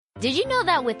Did you know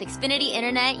that with Xfinity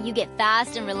Internet, you get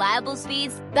fast and reliable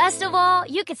speeds? Best of all,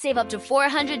 you could save up to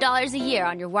 $400 a year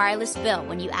on your wireless bill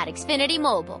when you add Xfinity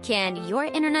Mobile. Can your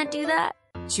internet do that?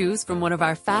 Choose from one of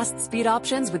our fast speed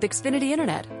options with Xfinity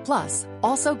Internet. Plus,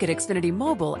 also get Xfinity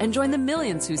Mobile and join the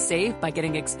millions who save by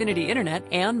getting Xfinity Internet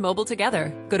and mobile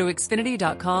together. Go to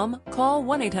Xfinity.com, call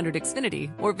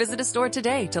 1-800-XFINITY, or visit a store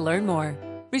today to learn more.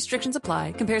 Restrictions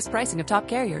apply. Compares pricing of top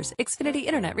carriers. Xfinity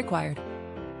Internet required.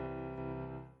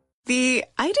 The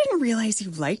 "I didn't realize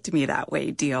you liked me that way"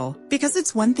 deal. Because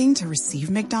it's one thing to receive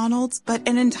McDonald's, but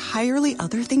an entirely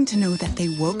other thing to know that they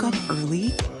woke up early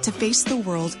to face the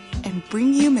world and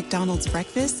bring you McDonald's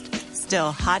breakfast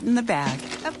still hot in the bag.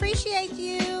 Appreciate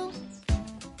you.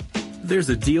 There's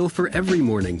a deal for every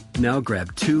morning. Now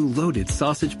grab 2 loaded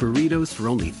sausage burritos for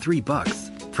only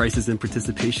 $3. Prices and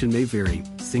participation may vary.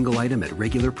 Single item at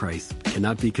regular price.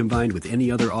 Cannot be combined with any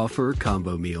other offer or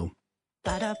combo meal.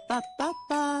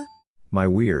 Ba-da-ba-ba-ba. My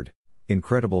weird,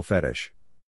 incredible fetish.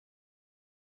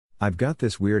 I've got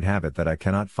this weird habit that I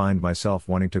cannot find myself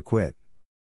wanting to quit.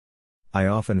 I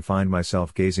often find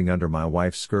myself gazing under my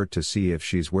wife's skirt to see if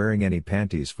she's wearing any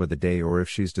panties for the day or if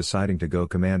she's deciding to go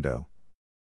commando.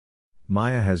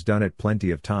 Maya has done it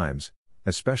plenty of times,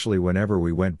 especially whenever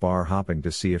we went bar hopping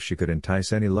to see if she could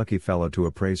entice any lucky fellow to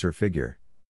appraise her figure.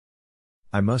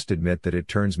 I must admit that it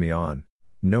turns me on,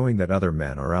 knowing that other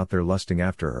men are out there lusting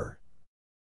after her.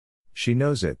 She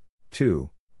knows it,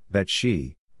 too, that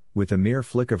she, with a mere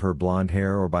flick of her blonde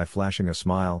hair or by flashing a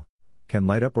smile, can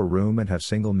light up a room and have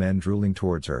single men drooling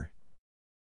towards her.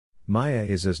 Maya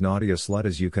is as naughty a slut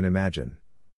as you can imagine.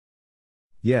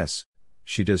 Yes,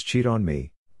 she does cheat on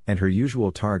me, and her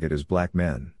usual target is black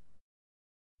men.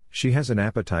 She has an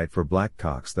appetite for black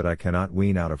cocks that I cannot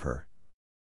wean out of her.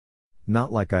 Not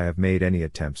like I have made any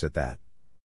attempts at that.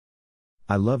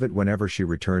 I love it whenever she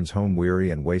returns home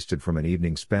weary and wasted from an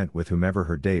evening spent with whomever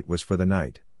her date was for the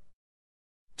night.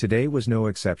 Today was no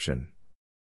exception.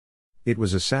 It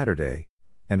was a Saturday,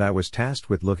 and I was tasked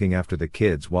with looking after the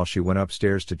kids while she went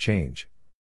upstairs to change.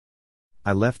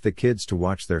 I left the kids to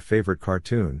watch their favorite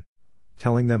cartoon,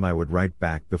 telling them I would write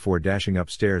back before dashing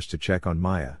upstairs to check on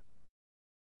Maya.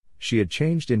 She had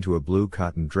changed into a blue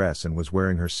cotton dress and was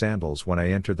wearing her sandals when I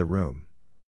entered the room.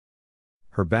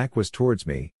 Her back was towards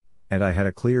me, and I had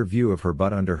a clear view of her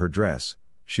butt under her dress.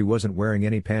 She wasn't wearing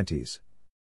any panties.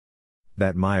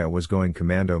 That Maya was going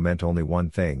commando meant only one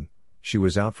thing: she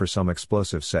was out for some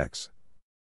explosive sex.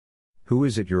 "Who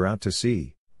is it you're out to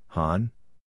see, hon?"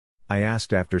 I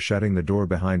asked after shutting the door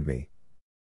behind me.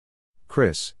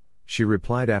 "Chris," she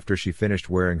replied after she finished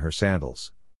wearing her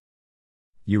sandals.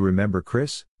 "You remember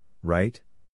Chris, right?"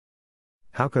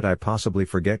 How could I possibly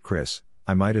forget Chris?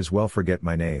 I might as well forget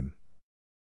my name.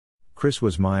 Chris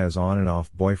was Maya's on and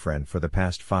off boyfriend for the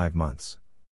past 5 months.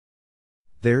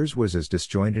 Theirs was as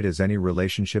disjointed as any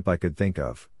relationship I could think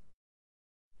of.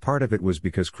 Part of it was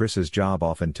because Chris's job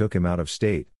often took him out of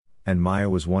state, and Maya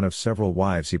was one of several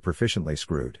wives he proficiently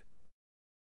screwed.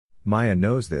 Maya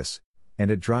knows this, and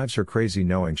it drives her crazy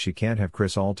knowing she can't have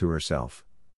Chris all to herself.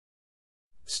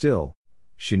 Still,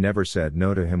 she never said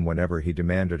no to him whenever he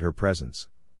demanded her presence.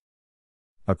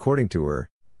 According to her,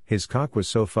 his cock was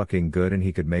so fucking good and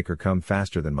he could make her come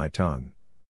faster than my tongue.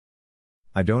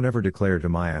 I don't ever declare to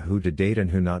Maya who to date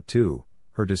and who not to,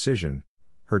 her decision,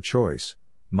 her choice.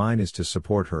 Mine is to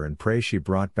support her and pray she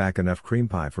brought back enough cream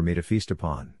pie for me to feast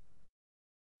upon.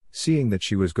 Seeing that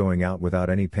she was going out without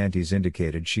any panties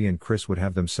indicated she and Chris would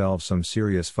have themselves some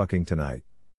serious fucking tonight.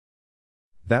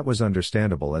 That was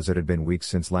understandable as it had been weeks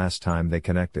since last time they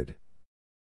connected.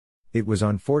 It was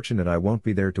unfortunate I won't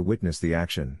be there to witness the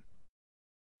action.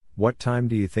 "What time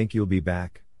do you think you'll be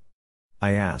back?"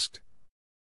 I asked.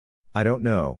 "I don't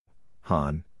know,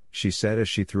 hon," she said as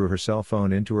she threw her cell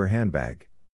phone into her handbag.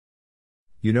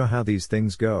 "You know how these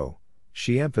things go,"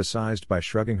 she emphasized by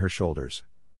shrugging her shoulders.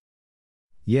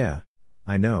 "Yeah,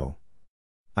 I know.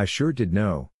 I sure did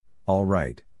know, all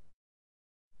right."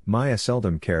 Maya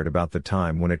seldom cared about the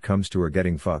time when it comes to her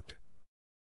getting fucked.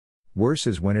 Worse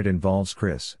is when it involves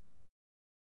Chris.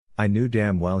 I knew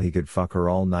damn well he could fuck her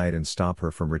all night and stop her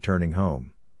from returning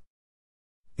home.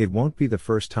 It won't be the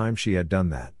first time she had done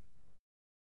that.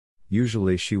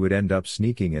 Usually she would end up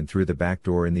sneaking in through the back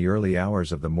door in the early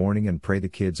hours of the morning and pray the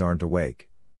kids aren't awake.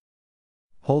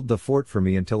 "Hold the fort for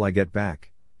me until I get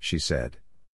back," she said.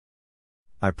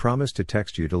 "I promise to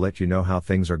text you to let you know how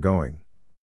things are going.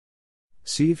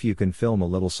 See if you can film a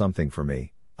little something for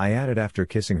me," I added after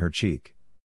kissing her cheek.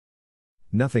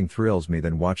 Nothing thrills me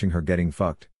than watching her getting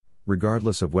fucked,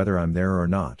 regardless of whether I'm there or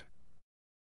not.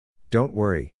 "Don't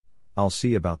worry, I'll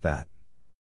see about that."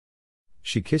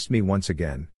 She kissed me once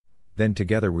again, Then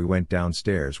together we went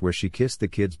downstairs where she kissed the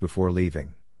kids before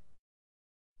leaving.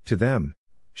 To them,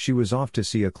 she was off to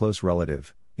see a close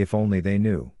relative, if only they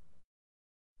knew.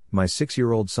 My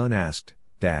 6-year-old son asked,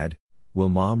 "Dad, will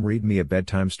Mom read me a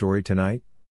bedtime story tonight?"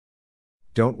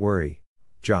 "Don't worry,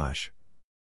 Josh.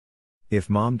 If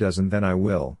Mom doesn't, then I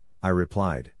will," I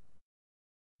replied.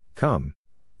 "Come,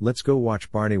 let's go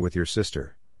watch Barney with your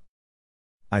sister."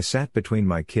 I sat between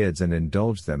my kids and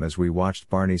indulged them as we watched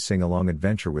Barney sing-along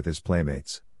adventure with his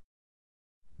playmates.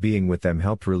 Being with them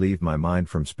helped relieve my mind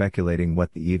from speculating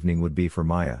what the evening would be for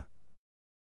Maya.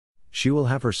 She will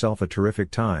have herself a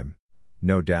terrific time,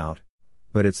 no doubt,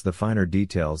 but it's the finer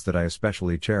details that I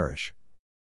especially cherish.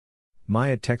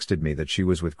 Maya texted me that she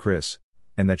was with Chris,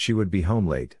 and that she would be home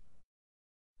late.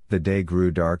 The day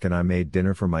grew dark and I made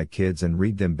dinner for my kids and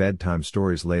read them bedtime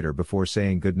stories later before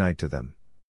saying goodnight to them.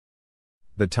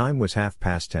 The time was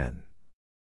 10:30.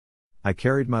 I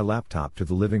carried my laptop to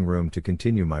the living room to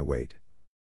continue my wait.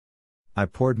 I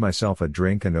poured myself a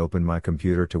drink and opened my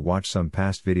computer to watch some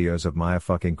past videos of Maya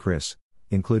fucking Chris,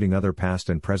 including other past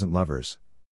and present lovers.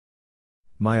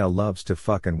 Maya loves to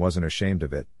fuck and wasn't ashamed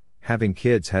of it. Having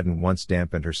kids hadn't once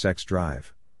dampened her sex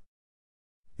drive.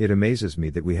 It amazes me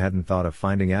that we hadn't thought of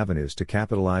finding avenues to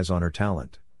capitalize on her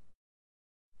talent.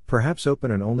 Perhaps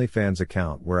open an OnlyFans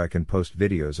account where I can post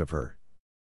videos of her.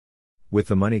 With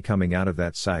the money coming out of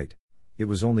that site, it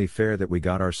was only fair that we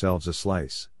got ourselves a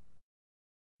slice.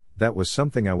 That was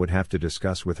something I would have to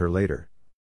discuss with her later.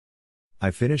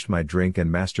 I finished my drink and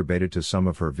masturbated to some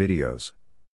of her videos.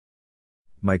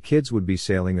 My kids would be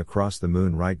sailing across the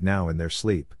moon right now in their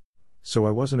sleep, so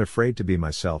I wasn't afraid to be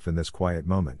myself in this quiet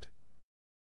moment.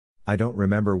 I don't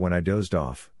remember when I dozed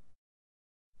off.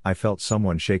 I felt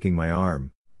someone shaking my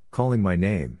arm, calling my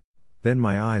name, then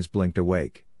my eyes blinked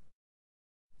awake.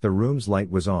 The room's light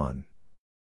was on.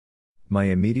 My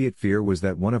immediate fear was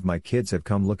that one of my kids had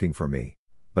come looking for me,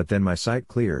 but then my sight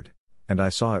cleared, and I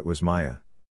saw it was Maya.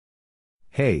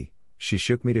 "Hey," she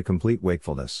shook me to complete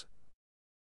wakefulness.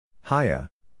 "Hiya,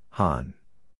 Han.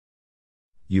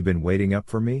 You been waiting up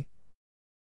for me?"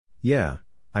 "Yeah,"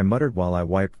 I muttered while I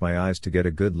wiped my eyes to get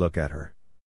a good look at her.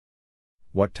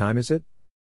 "What time is it?"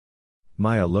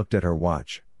 Maya looked at her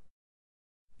watch.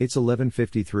 "It's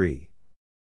 11:53.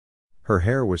 Her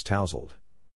hair was tousled.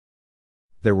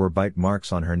 There were bite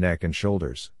marks on her neck and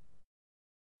shoulders.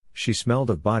 She smelled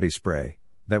of body spray,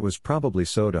 that was probably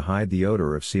so to hide the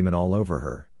odor of semen all over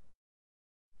her.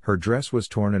 Her dress was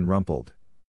torn and rumpled.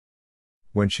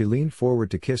 When she leaned forward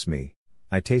to kiss me,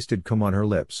 I tasted cum on her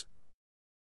lips.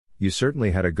 "You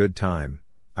certainly had a good time,"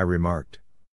 I remarked.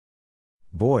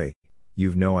 "Boy,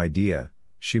 you've no idea,"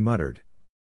 she muttered.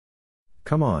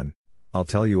 "Come on, I'll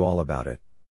tell you all about it."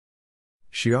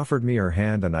 She offered me her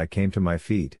hand and I came to my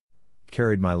feet,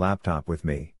 carried my laptop with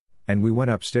me, and we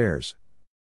went upstairs.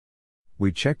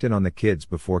 We checked in on the kids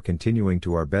before continuing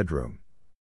to our bedroom.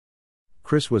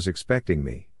 "Chris was expecting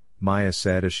me," Maya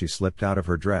said as she slipped out of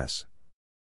her dress.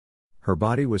 Her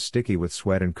body was sticky with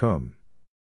sweat and cum.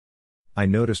 I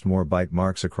noticed more bite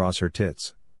marks across her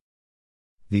tits.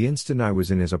 The instant I was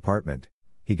in his apartment,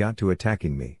 he got to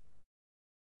attacking me.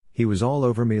 He was all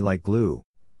over me like glue,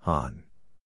 Han.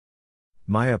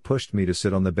 Maya pushed me to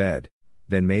sit on the bed,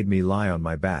 then made me lie on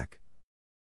my back.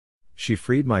 She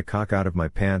freed my cock out of my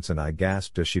pants and I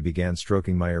gasped as she began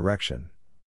stroking my erection.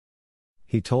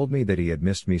 "He told me that he had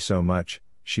missed me so much,"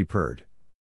 she purred.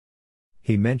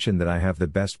 "He mentioned that I have the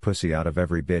best pussy out of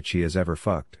every bitch he has ever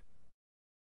fucked."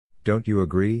 "Don't you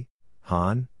agree,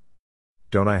 Han?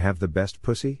 Don't I have the best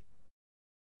pussy?"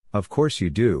 "Of course you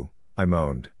do," I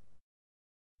moaned.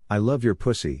 "I love your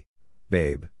pussy,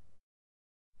 babe.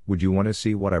 Would you want to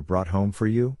see what I brought home for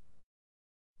you?"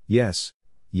 Yes,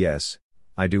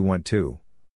 I do want to."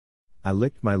 I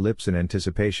licked my lips in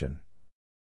anticipation.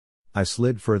 I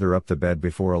slid further up the bed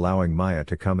before allowing Maya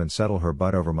to come and settle her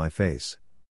butt over my face.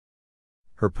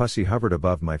 Her pussy hovered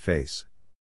above my face.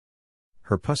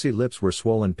 Her pussy lips were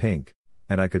swollen pink,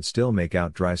 and I could still make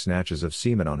out dry snatches of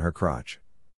semen on her crotch.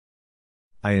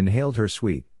 I inhaled her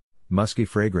sweet, musky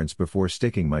fragrance before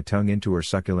sticking my tongue into her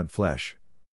succulent flesh.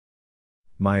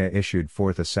 Maya issued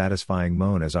forth a satisfying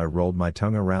moan as I rolled my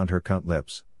tongue around her cunt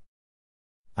lips.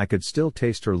 I could still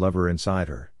taste her lover inside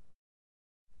her.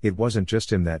 "It wasn't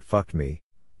just him that fucked me,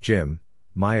 Jim,"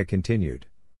 Maya continued.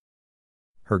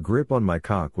 Her grip on my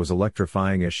cock was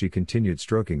electrifying as she continued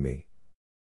stroking me.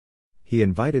 "He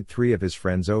invited 3 of his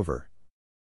friends over.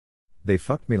 They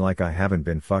fucked me like I haven't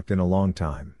been fucked in a long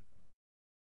time."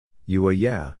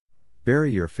 Yeah.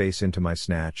 Bury your face into my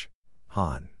snatch,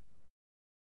 Han."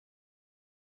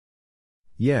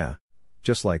 "Yeah,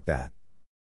 just like that."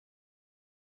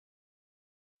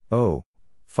 "Oh,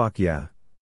 Fuck yeah.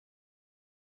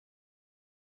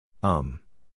 I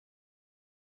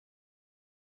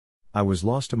was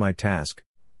lost to my task,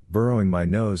 burrowing my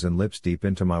nose and lips deep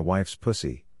into my wife's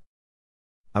pussy.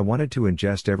 I wanted to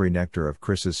ingest every nectar of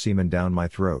Chris's semen down my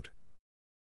throat.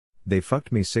 They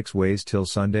fucked me 6 ways till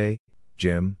Sunday,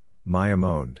 Jim, Maya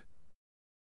moaned.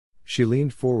 She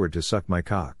leaned forward to suck my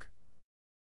cock.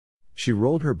 She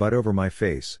rolled her butt over my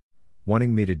face,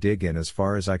 wanting me to dig in as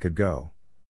far as I could go.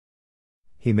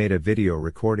 He made a video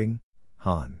recording,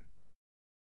 Han.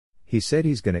 He said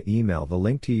he's gonna email the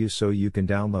link to you so you can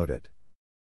download it.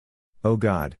 Oh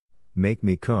God, make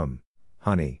me cum,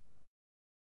 honey.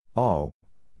 Oh,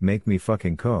 make me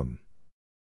fucking cum.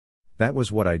 That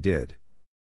was what I did.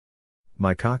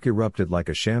 My cock erupted like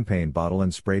a champagne bottle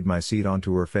and sprayed my seed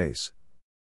onto her face.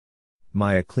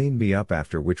 Maya cleaned me up,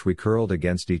 after which we curled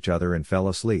against each other and fell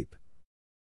asleep.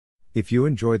 If you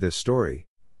enjoy this story,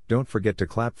 don't forget to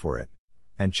clap for it,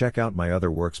 and check out my other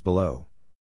works below.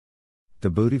 The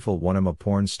Bootyful One, I'm a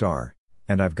porn star,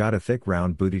 and I've got a thick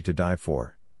round booty to die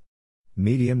for.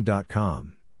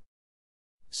 Medium.com.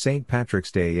 St.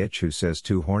 Patrick's Day itch, who says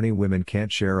 2 horny women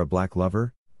can't share a black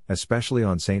lover, especially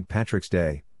on St. Patrick's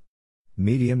Day.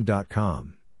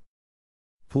 Medium.com.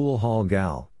 Pool Hall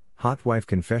Gal, hot wife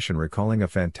confession recalling a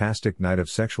fantastic night of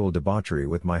sexual debauchery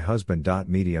with my husband.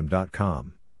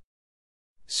 Medium.com.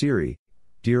 Siri,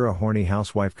 dear, a horny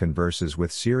housewife converses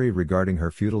with Siri regarding her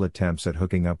futile attempts at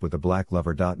hooking up with a black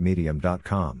lover.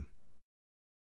 Medium.com.